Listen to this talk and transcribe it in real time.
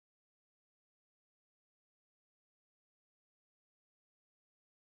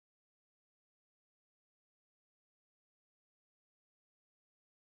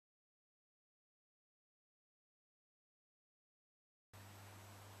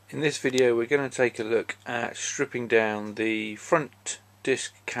In this video we're going to take a look at stripping down the front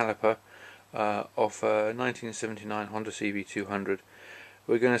disc caliper off a 1979 Honda CB200.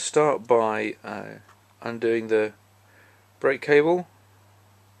 We're going to start by undoing the brake cable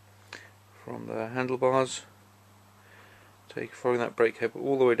from the handlebars, following that brake cable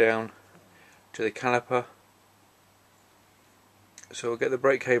all the way down to the caliper. So we'll get the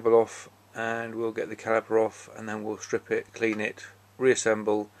brake cable off and we'll get the caliper off, and then we'll strip it, clean it,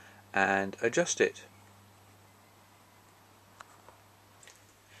 reassemble and adjust it.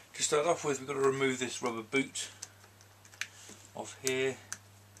 To start off with, we've got to remove this rubber boot off here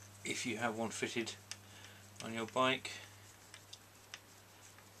if you have one fitted on your bike.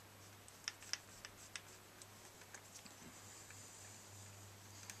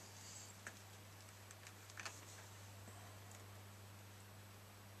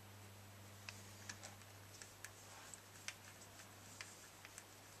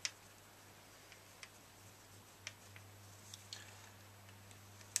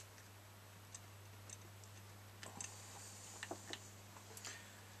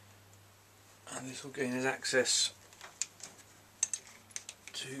 And this will gain us access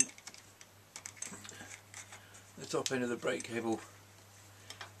to the top end of the brake cable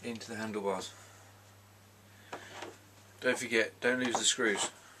into the handlebars. Don't forget, don't lose the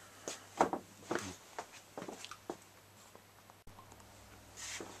screws.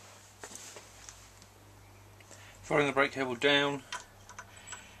 Following the brake cable down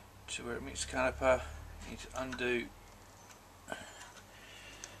to where it meets the caliper, you need to undo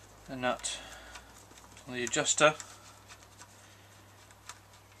the nut on the adjuster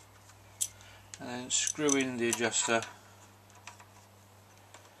and then screw in the adjuster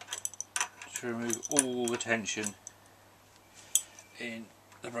to remove all the tension in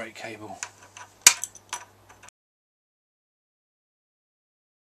the brake cable.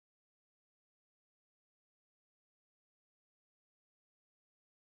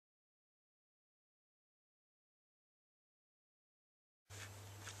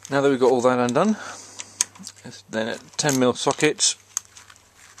 Now that we've got all that undone, then at 10mm sockets,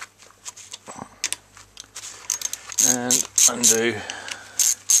 and undo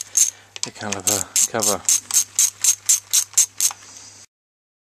the caliper cover.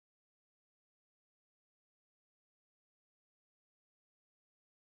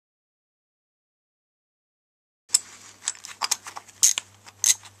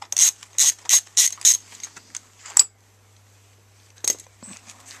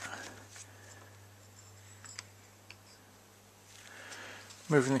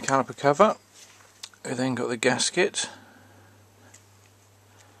 Moving the caliper cover, we then got the gasket.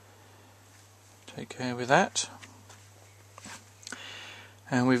 Take care with that.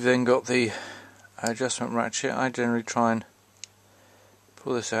 And we've then got the adjustment ratchet. I generally try and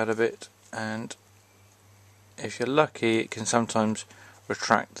pull this out a bit, and if you're lucky it can sometimes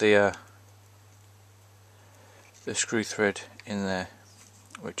retract the screw thread in there,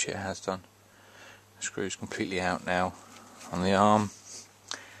 which it has done. The screw's completely out now on the arm.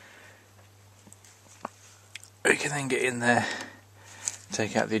 We can then get in there,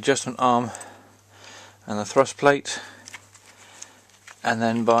 take out the adjustment arm and the thrust plate, and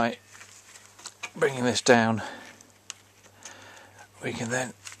then by bringing this down we can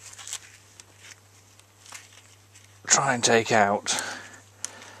then try and take out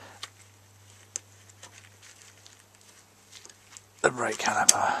the brake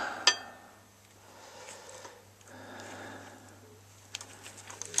caliper.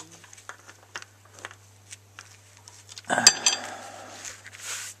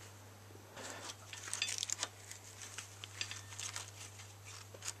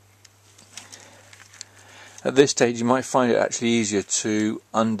 At this stage you might find it actually easier to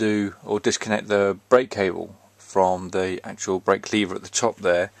undo or disconnect the brake cable from the actual brake lever at the top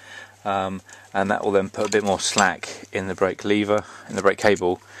there, and that will then put a bit more slack in the brake lever, in the brake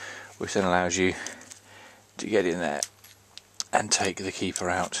cable, which then allows you to get in there and take the keeper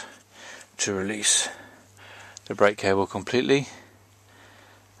out to release the brake cable completely.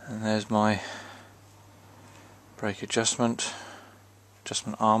 And there's my brake adjustment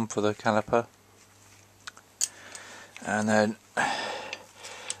arm for the caliper. And then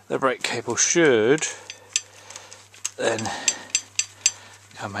the brake cable should then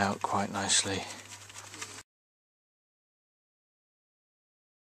come out quite nicely.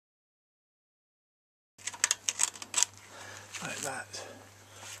 Like that.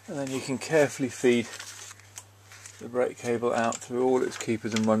 And then you can carefully feed the brake cable out through all its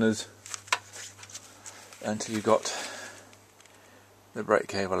keepers and runners until you've got the brake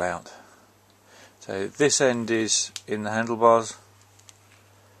cable out. So this end is in the handlebars,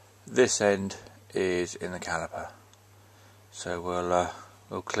 this end is in the caliper. So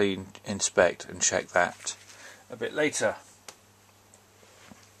we'll clean, inspect and check that a bit later.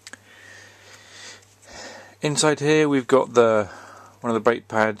 Inside here we've got one of the brake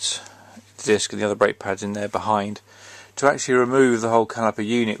pads, disc, and the other brake pads in there behind. To actually remove the whole caliper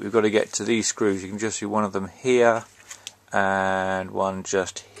unit, we've got to get to these screws. You can just see one of them here and one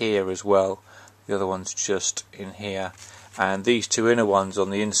just here as well. The other one's just in here, and these two inner ones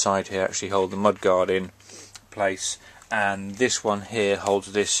on the inside here actually hold the mudguard in place, and this one here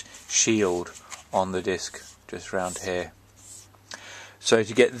holds this shield on the disc just around here. So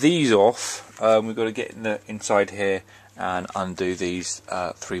to get these off, we've got to get inside here and undo these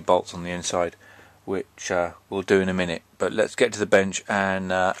 3 bolts on the inside, which we'll do in a minute. But let's get to the bench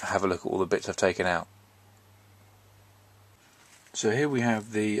and have a look at all the bits I've taken out. So here we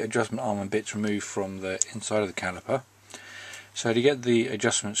have the adjustment arm and bits removed from the inside of the caliper. So to get the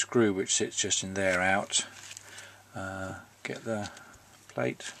adjustment screw, which sits just in there, out, get the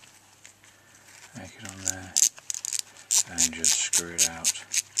plate, make it on there, and just screw it out.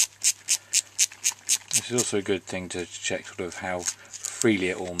 This is also a good thing to check sort of how freely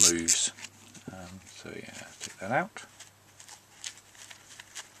it all moves. So yeah, take that out.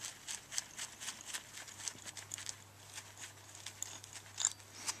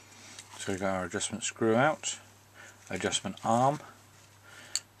 So we've got our adjustment screw out, adjustment arm,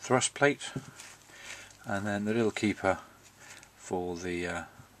 thrust plate, and then the little keeper for the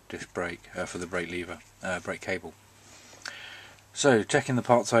disc brake, for the brake lever, brake cable. So checking the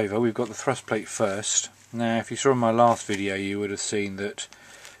parts over, we've got the thrust plate first. Now if you saw in my last video you would have seen that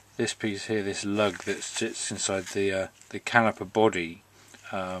this piece here, this lug that sits inside the caliper body,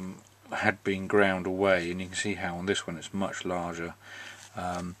 had been ground away, and you can see how on this one it's much larger,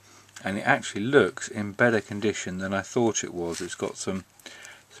 and it actually looks in better condition than I thought it was. It's got some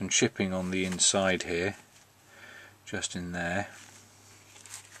chipping on the inside here, just in there,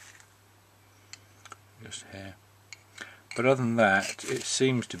 just here. But other than that, it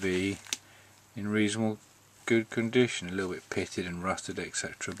seems to be in reasonable good condition. A little bit pitted and rusted,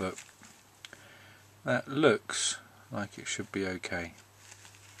 etc. But that looks like it should be okay.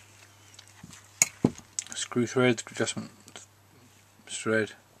 Screw thread, adjustment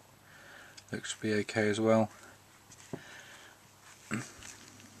thread, looks to be okay as well.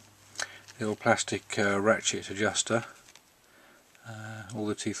 Little plastic ratchet adjuster. All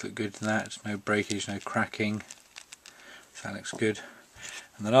the teeth look good in that. No breakage, no cracking. So that looks good.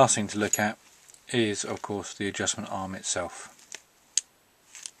 And the last thing to look at is, of course, the adjustment arm itself.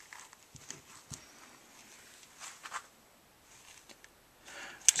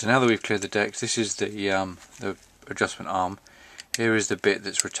 So now that we've cleared the decks, this is the adjustment arm. Here is the bit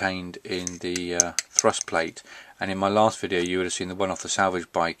that's retained in the thrust plate, and in my last video you would have seen the one off the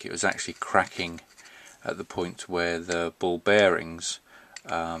salvage bike. It was actually cracking at the point where the ball bearings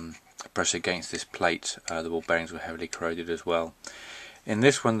press against this plate. The ball bearings were heavily corroded as well. In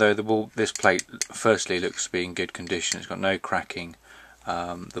this one though, this plate firstly looks to be in good condition. It's got no cracking.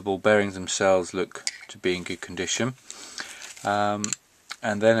 The ball bearings themselves look to be in good condition. And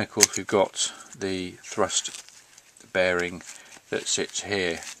then of course we've got the thrust bearing that sits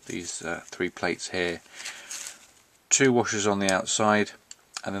here, these 3 plates here, 2 washers on the outside,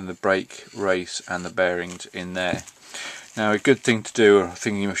 and then the brake, race and the bearings in there. Now a good thing to do, or a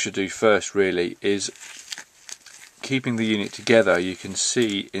thing you should do first really, is keeping the unit together. You can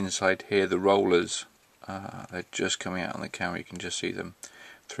see inside here the rollers, they're just coming out on the camera, you can just see them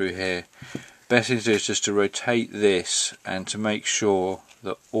through here. Best thing to do is just to rotate this and to make sure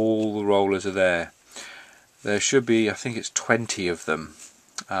that all the rollers are there. There should be, I think it's 20 of them.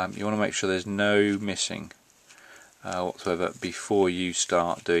 You want to make sure there's no missing whatsoever before you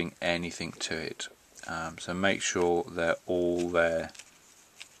start doing anything to it. So make sure they're all there.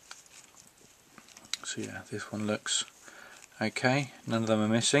 So yeah, this one looks okay, none of them are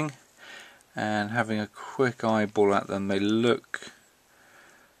missing, and having a quick eyeball at them, they look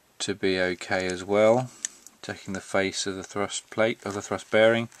to be okay as well. Checking the face of the thrust plate, of the thrust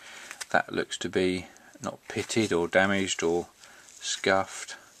bearing, that looks to be not pitted or damaged or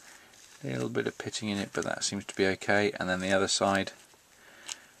scuffed. A little bit of pitting in it, but that seems to be okay. And then the other side,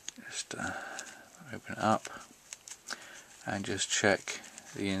 just open it up and just check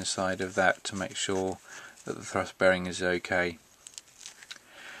the inside of that to make sure that the thrust bearing is okay.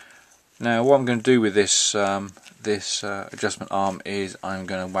 Now what I'm going to do with this adjustment arm is I'm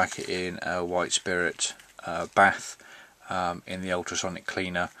going to whack it in a white spirit bath in the ultrasonic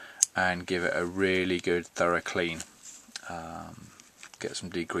cleaner and give it a really good thorough clean. Get some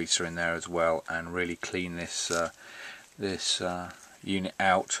degreaser in there as well and really clean this unit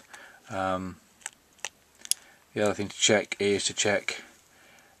out The other thing to check is to check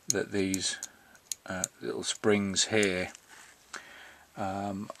that these little springs here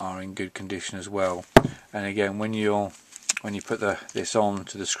are in good condition as well. And again, when you put this on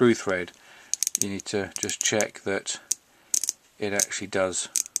to the screw thread, you need to just check that it actually does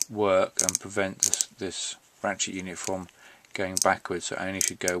work and prevent this ratchet unit from going backwards. So it only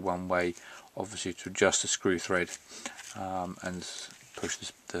should go one way, obviously, to adjust the screw thread and push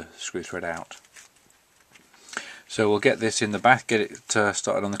the screw thread out. So we'll get this in the bath, get it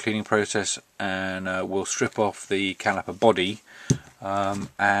started on the cleaning process, and we'll strip off the caliper body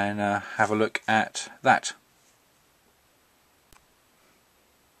and have a look at that.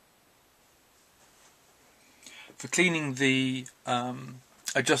 For cleaning the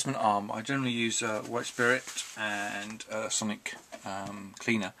adjustment arm, I generally use white spirit and sonic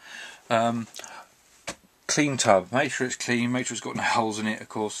cleaner. Clean tub, make sure it's clean, make sure it's got no holes in it. Of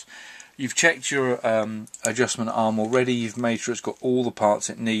course, you've checked your adjustment arm already, you've made sure it's got all the parts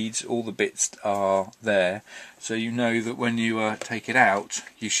it needs, all the bits are there, so you know that when you take it out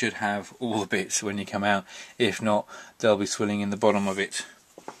you should have all the bits when you come out. If not, they'll be swilling in the bottom of it.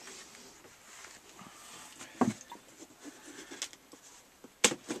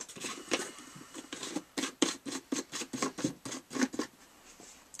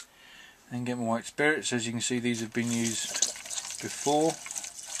 And get my white spirits. As you can see, these have been used before.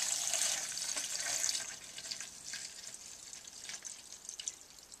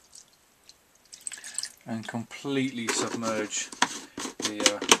 And completely submerge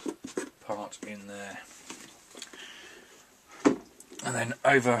the part in there. And then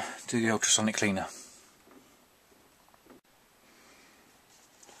over to the ultrasonic cleaner.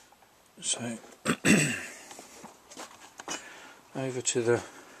 So over to the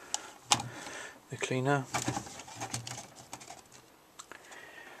cleaner.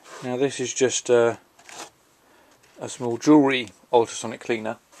 Now this is just a small jewellery ultrasonic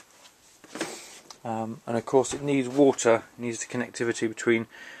cleaner, and of course it needs water, it needs the connectivity between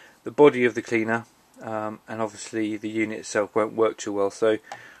the body of the cleaner and obviously the unit itself won't work too well, so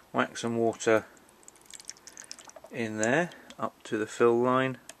whack some water in there up to the fill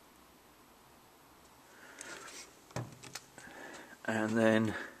line, and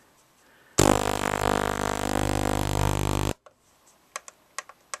then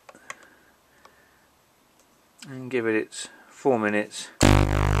give it its 4 minutes.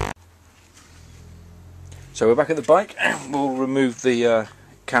 So we're back at the bike and we'll remove the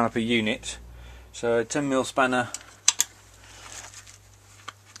caliper unit. So a 10mm spanner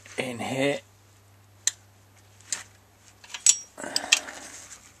in here.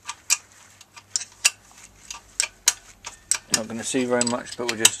 Not going to see very much,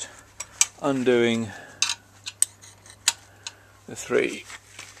 but we're just undoing the 3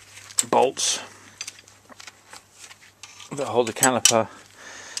 bolts that hold the caliper,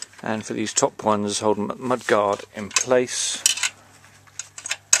 and for these top ones hold mud guard in place.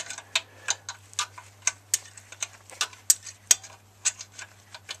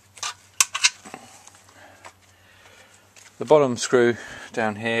 The bottom screw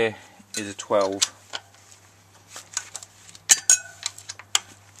down here is a 12.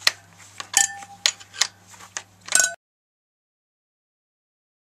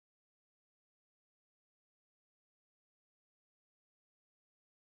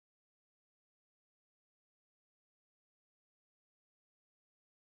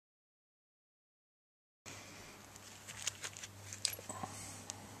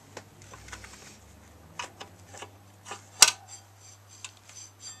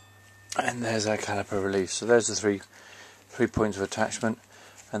 And there's our caliper release. So there's the three points of attachment,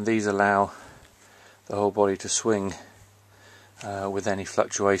 and these allow the whole body to swing with any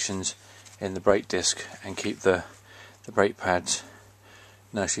fluctuations in the brake disc and keep the brake pads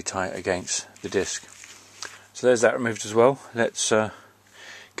nicely tight against the disc. So there's that removed as well. Let's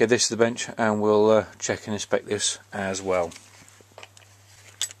get this to the bench and we'll check and inspect this as well.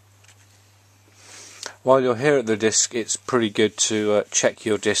 While you're here at the disc, it's pretty good to check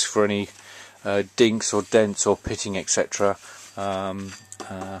your disc for any dinks or dents or pitting, etc. So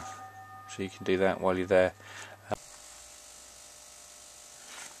you can do that while you're there.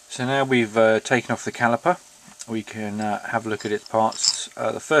 So now we've taken off the caliper, we can have a look at its parts.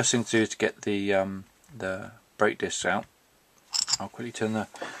 The first thing to do is to get the brake discs out. I'll quickly turn the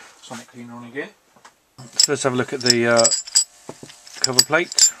sonic cleaner on again. So let's have a look at the cover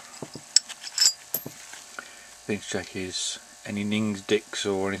plate. Thing to check is any nings, dicks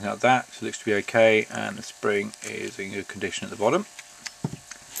or anything like that. So it looks to be okay, and the spring is in good condition at the bottom.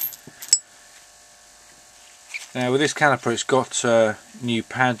 Now with this caliper, it's got new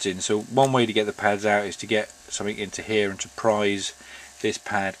pads in. So one way to get the pads out is to get something into here and to prise this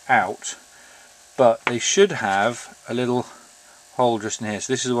pad out, but they should have a little hole just in here.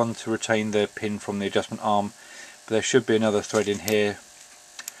 So this is the one to retain the pin from the adjustment arm, but there should be another thread in here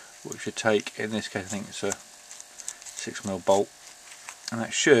which should take, in this case I think it's a 6mm bolt, and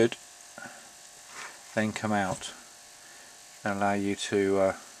that should then come out and allow you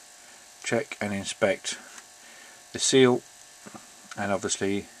to check and inspect the seal and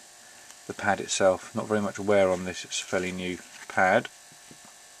obviously the pad itself. Not very much wear on this, it's a fairly new pad.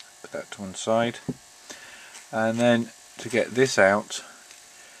 Put that to one side, and then to get this out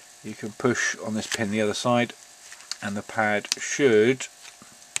you can push on this pin the other side and the pad should,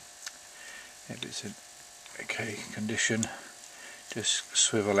 if it's in okay condition, just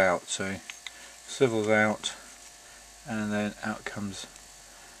swivel out. So swivels out and then out comes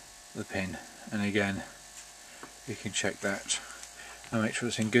the pin, and again you can check that and make sure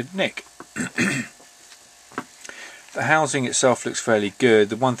it's in good nick. The housing itself looks fairly good.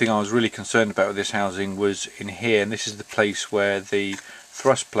 The one thing I was really concerned about with this housing was in here, and this is the place where the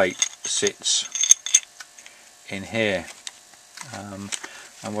thrust plate sits in here,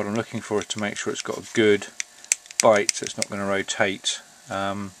 and what I'm looking for is to make sure it's got a good bite so it's not going to rotate,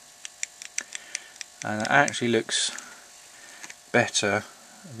 and it actually looks better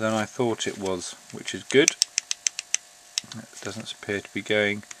than I thought it was, which is good. It doesn't appear to be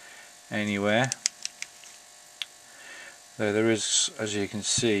going anywhere, though there is, as you can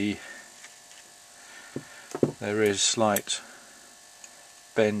see, there is slight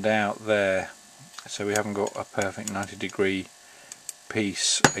bend out there, so we haven't got a perfect 90-degree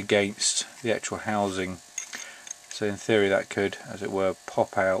piece against the actual housing. So in theory that could, as it were,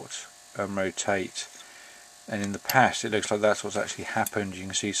 pop out and rotate, and in the past it looks like that's what's actually happened. You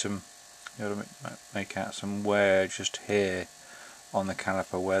can see some, you know, make out some wear just here on the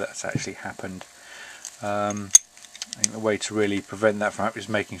caliper where that's actually happened. I think the way to really prevent that from happening is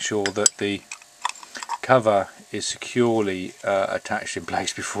making sure that the cover is securely attached in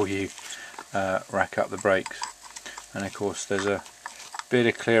place before you rack up the brakes. And of course there's a bit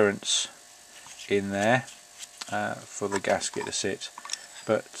of clearance in there for the gasket to sit,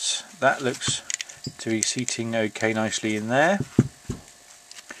 but that looks to be seating okay nicely in there,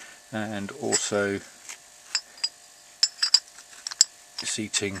 and also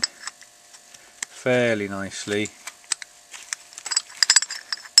seating fairly nicely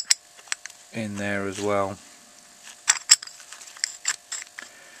in there as well,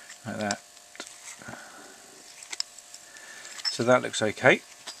 like that. So that looks okay.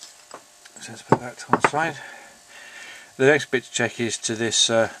 So let's put that to one side. The next bit to check is to this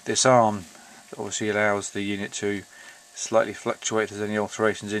this arm that obviously allows the unit to slightly fluctuate if there's any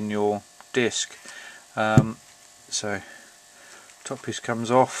alterations in your disc. So top piece comes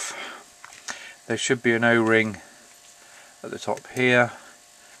off. There should be an O-ring at the top here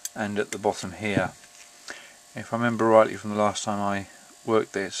and at the bottom here. If I remember rightly from the last time I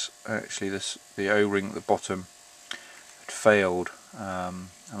worked this, actually the O-ring at the bottom had failed, and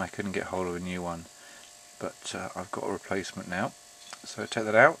I couldn't get hold of a new one, but I've got a replacement now. So take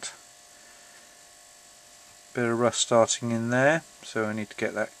that out. Bit of rust starting in there, so I need to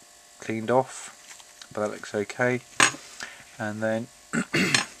get that cleaned off, but that looks okay. And then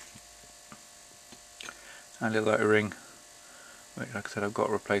a little O-ring, which, like I said, I've got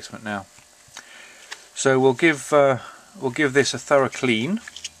a replacement now. So we'll give this a thorough clean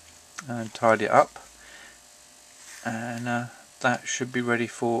and tidy it up, and that should be ready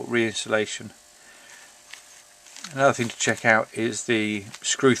for reinstallation. Another thing to check out is the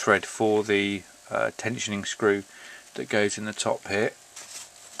screw thread for the tensioning screw that goes in the top here.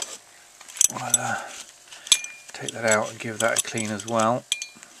 I'll take that out and give that a clean as well.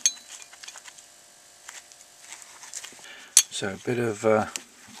 So a bit of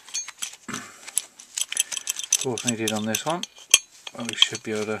force needed on this one, but we should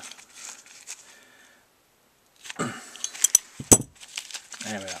be able to.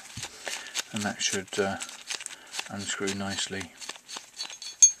 There we are, and that should unscrew nicely.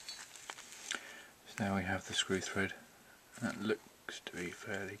 So there we have the screw thread. That looks to be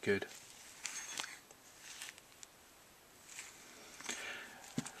fairly good.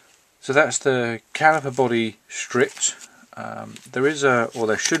 So that's the caliper body stripped. There is or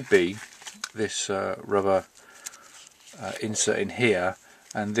there should be, this rubber insert in here,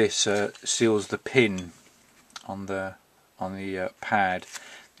 and this seals the pin on the pad.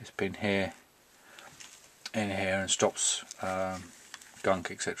 This pin here, in here, and stops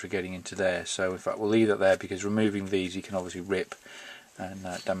gunk etc. getting into there. So in fact we'll leave that there, because removing these you can obviously rip and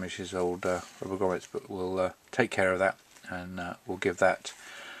damage his old rubber grommets, but we'll take care of that and we'll give that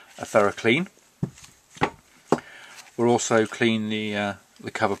a thorough clean. We'll also clean the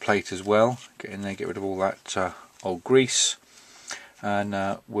cover plate as well, get in there, get rid of all that old grease,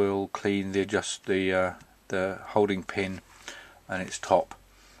 and we'll clean the holding pin and its top.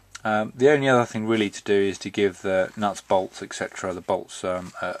 The only other thing really to do is to give the nuts, bolts, etc., the bolts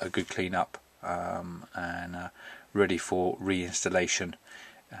a good clean up, and ready for reinstallation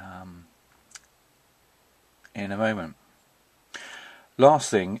in a moment. Last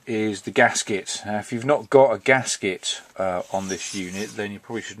thing is the gasket. Now, if you've not got a gasket on this unit, then you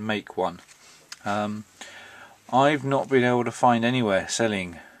probably should make one. I've not been able to find anywhere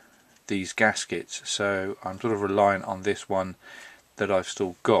selling these gaskets, so I'm sort of reliant on this one that I've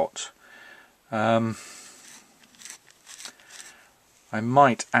still got. I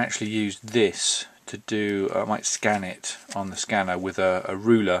might actually use this to do, I might scan it on the scanner with a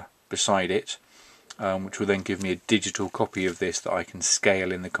ruler beside it, which will then give me a digital copy of this that I can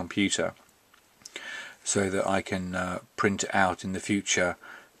scale in the computer, so that I can print it out in the future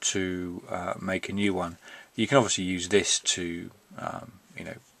to make a new one. You can obviously use this to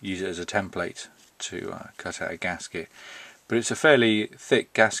use it as a template to cut out a gasket, but it's a fairly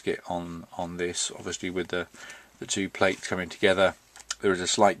thick gasket on this, obviously with the two plates coming together. There is a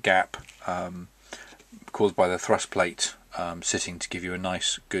slight gap caused by the thrust plate sitting to give you a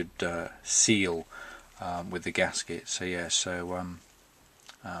nice good seal with the gasket. So yeah,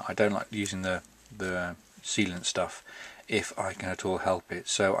 I don't like using the sealant stuff if I can at all help it,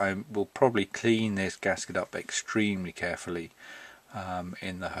 so I will probably clean this gasket up extremely carefully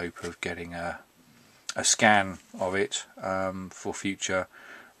in the hope of getting a scan of it for future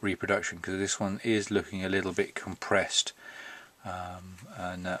reproduction, because this one is looking a little bit compressed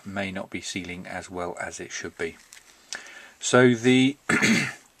and may not be sealing as well as it should be. So the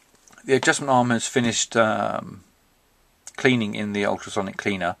adjustment arm has finished cleaning in the ultrasonic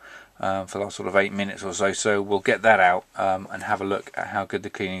cleaner for the last sort of 8 minutes or so, so we'll get that out and have a look at how good the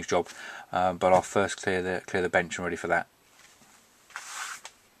cleaning's job, but I'll first clear the bench and ready for that.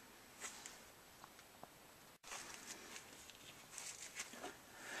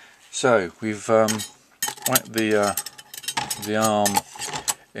 So we've wiped the arm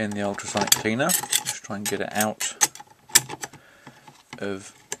in the ultrasonic cleaner. Just try and get it out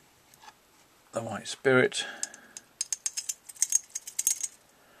of the white spirit.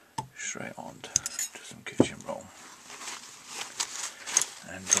 Straight on to some kitchen roll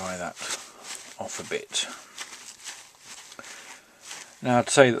and dry that off a bit. Now, I'd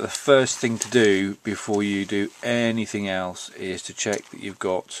say that the first thing to do before you do anything else is to check that you've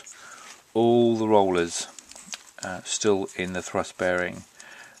got all the rollers still in the thrust bearing.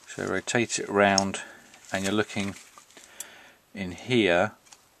 So rotate it around, and you're looking in here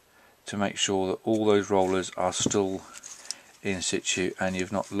to make sure that all those rollers are still in situ and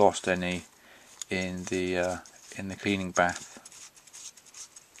you've not lost any in the cleaning bath.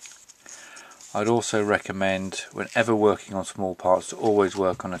 I'd also recommend, whenever working on small parts, to always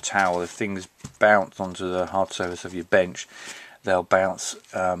work on a towel. If things bounce onto the hard surface of your bench, they'll bounce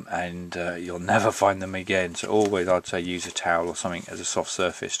and you'll never find them again. So always, I'd say, use a towel or something as a soft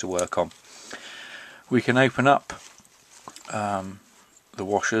surface to work on. We can open up the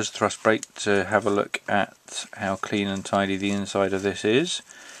washers, thrust brake, to have a look at how clean and tidy the inside of this is,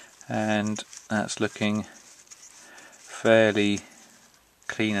 and that's looking fairly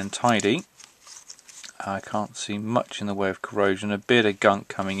clean and tidy. I can't see much in the way of corrosion, a bit of gunk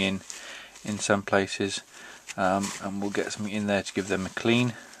coming in some places, and we'll get something in there to give them a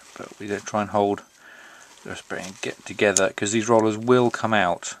clean, but we don't try and hold the spray and get together, because these rollers will come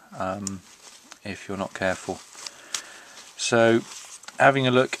out if you're not careful. So having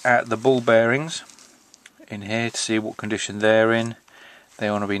a look at the ball bearings in here to see what condition they're in. They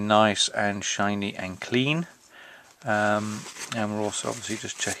want to be nice and shiny and clean, and we're also obviously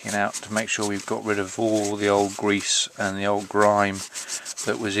just checking out to make sure we've got rid of all the old grease and the old grime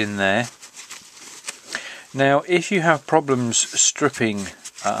that was in there. Now, if you have problems stripping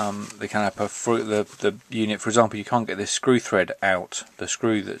the caliper for the unit, for example, you can't get this screw thread out, the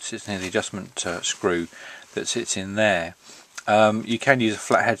screw that sits near the adjustment screw that sits in there, you can use a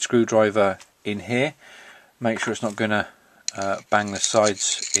flathead screwdriver in here. Make sure it's not going to bang the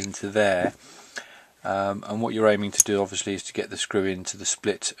sides into there, and what you're aiming to do obviously is to get the screw into the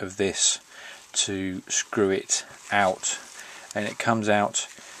split of this to screw it out, and it comes out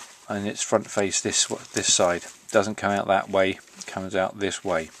and its front face this side. It doesn't come out that way, it comes out this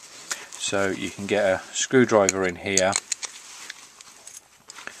way. So you can get a screwdriver in here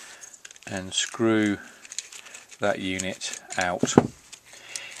and screw that unit out.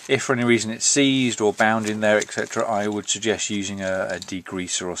 If for any reason it's seized or bound in there, etc., I would suggest using a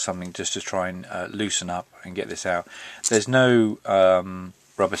degreaser or something just to try and loosen up and get this out. There's no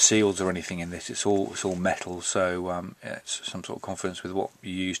rubber seals or anything in this. It's all metal, so it's some sort of confidence with what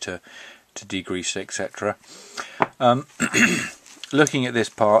you use to degrease, etc. Looking at this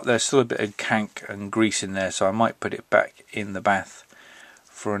part, there's still a bit of cank and grease in there, so I might put it back in the bath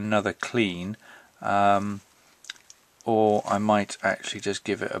for another clean. Or I might actually just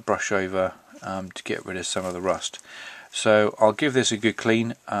give it a brush over to get rid of some of the rust. So I'll give this a good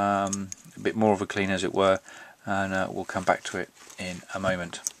clean, a bit more of a clean as it were, and we'll come back to it in a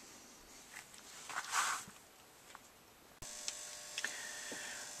moment.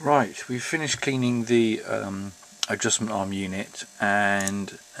 Right, we've finished cleaning the adjustment arm unit,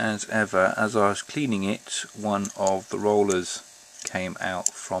 and as ever, as I was cleaning it, one of the rollers came out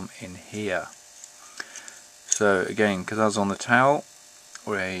from in here. So again, because I was on the towel,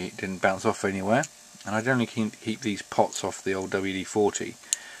 it didn't bounce off anywhere, and I generally keep these pots off the old WD-40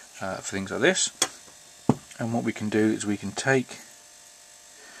 for things like this. And what we can do is we can take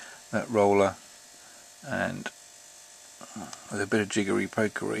that roller and with a bit of jiggery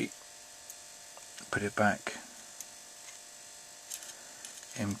pokery put it back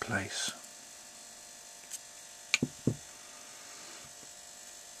in place.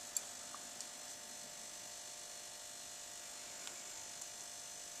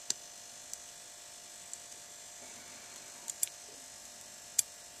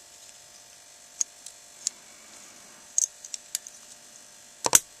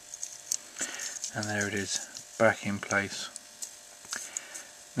 And there it is, back in place.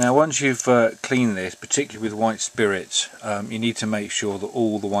 Now once you've cleaned this, particularly with white spirit, you need to make sure that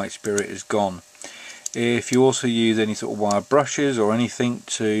all the white spirit is gone. If you also use any sort of wire brushes or anything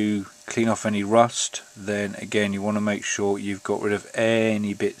to clean off any rust, then again you want to make sure you've got rid of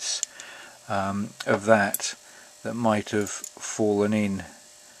any bits of that might have fallen in.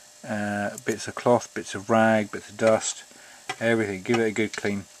 Bits of cloth, bits of rag, bits of dust, everything. Give it a good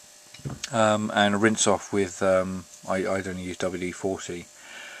clean. And rinse off with I only use WD-40.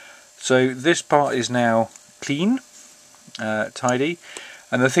 So this part is now clean, tidy,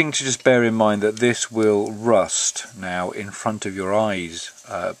 and the thing to just bear in mind that this will rust now in front of your eyes,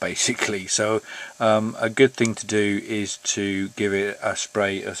 basically. So a good thing to do is to give it a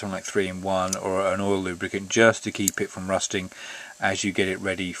spray of something like 3-in-1 or an oil lubricant, just to keep it from rusting as you get it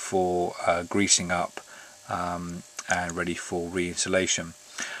ready for greasing up and ready for reinstallation.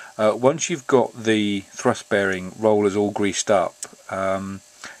 Once you've got the thrust bearing rollers all greased up,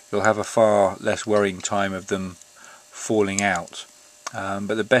 you'll have a far less worrying time of them falling out,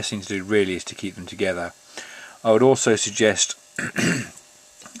 but the best thing to do really is to keep them together. I would also suggest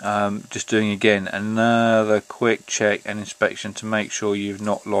just doing again another quick check and inspection to make sure you've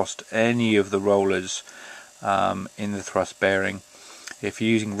not lost any of the rollers in the thrust bearing. If you're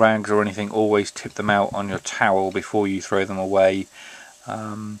using rags or anything, always tip them out on your towel before you throw them away.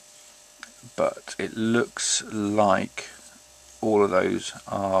 But it looks like all of those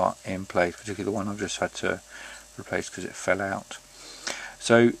are in place, particularly the one I've just had to replace because it fell out.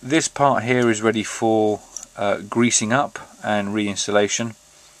 So this part here is ready for greasing up and reinstallation,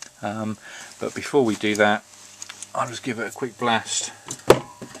 but before we do that, I'll just give it a quick blast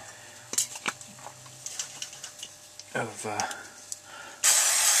of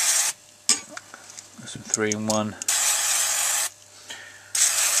some 3-in-1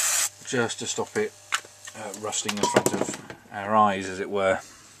 just to stop it rusting in front of our eyes, as it were.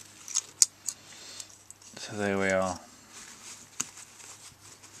 So there we are.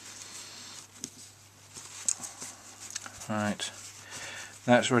 Right,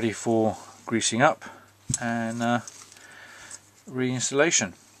 that's ready for greasing up and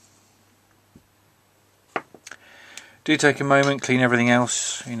reinstallation. Do take a moment, clean everything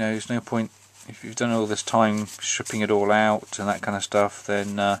else. You know, there's no point, if you've done all this time stripping it all out and that kind of stuff,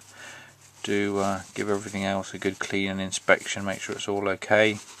 then do give everything else a good clean and inspection, make sure it's all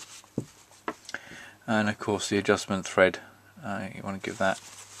okay. And of course the adjustment thread, you want to give that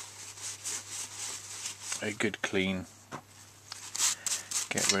a good clean,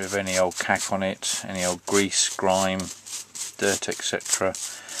 get rid of any old cack on it, any old grease, grime, dirt, etc.,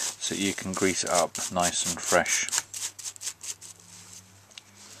 so you can grease it up nice and fresh.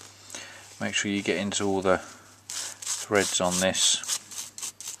 Make sure you get into all the threads on this,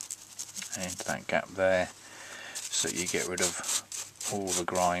 into that gap there, so you get rid of all the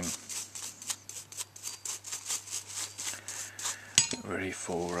grime. Ready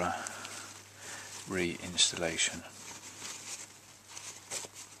for reinstallation.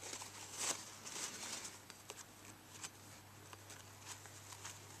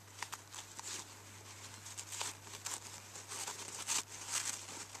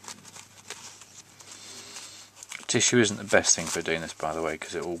 Tissue isn't the best thing for doing this, by the way,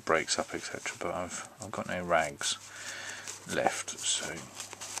 because it all breaks up, etc. But I've got no rags left, so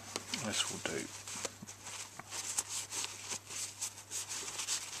this will do.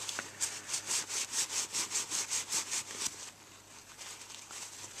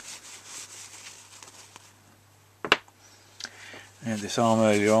 I had this arm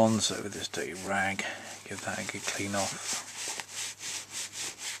earlier on, so with this dirty rag, give that a good clean off.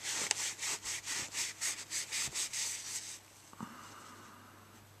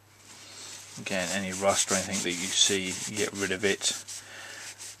 Again, any rust or anything that you see, you get rid of it.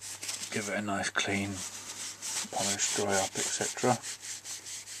 Give it a nice clean polish, dry up, etc.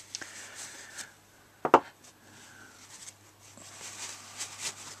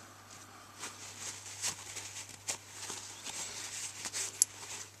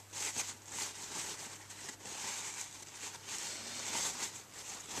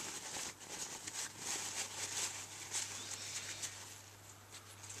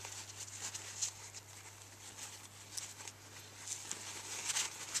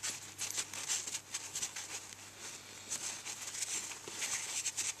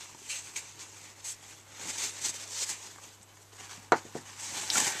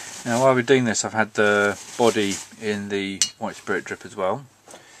 Now while we're doing this, I've had the body in the white spirit drip as well,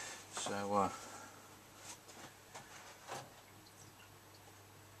 so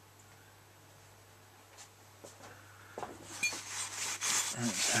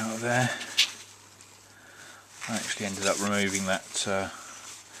that's out of there. I actually ended up removing that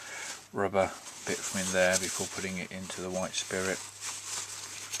rubber bit from in there before putting it into the white spirit,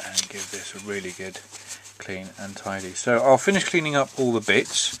 and give this a really good clean and tidy. So I'll finish cleaning up all the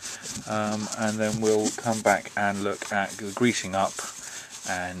bits, and then we'll come back and look at the greasing up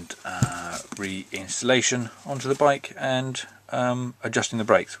and reinstallation onto the bike, and adjusting the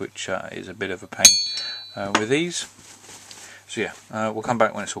brakes, which is a bit of a pain with these. So yeah, we'll come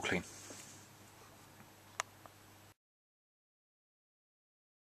back when it's all clean.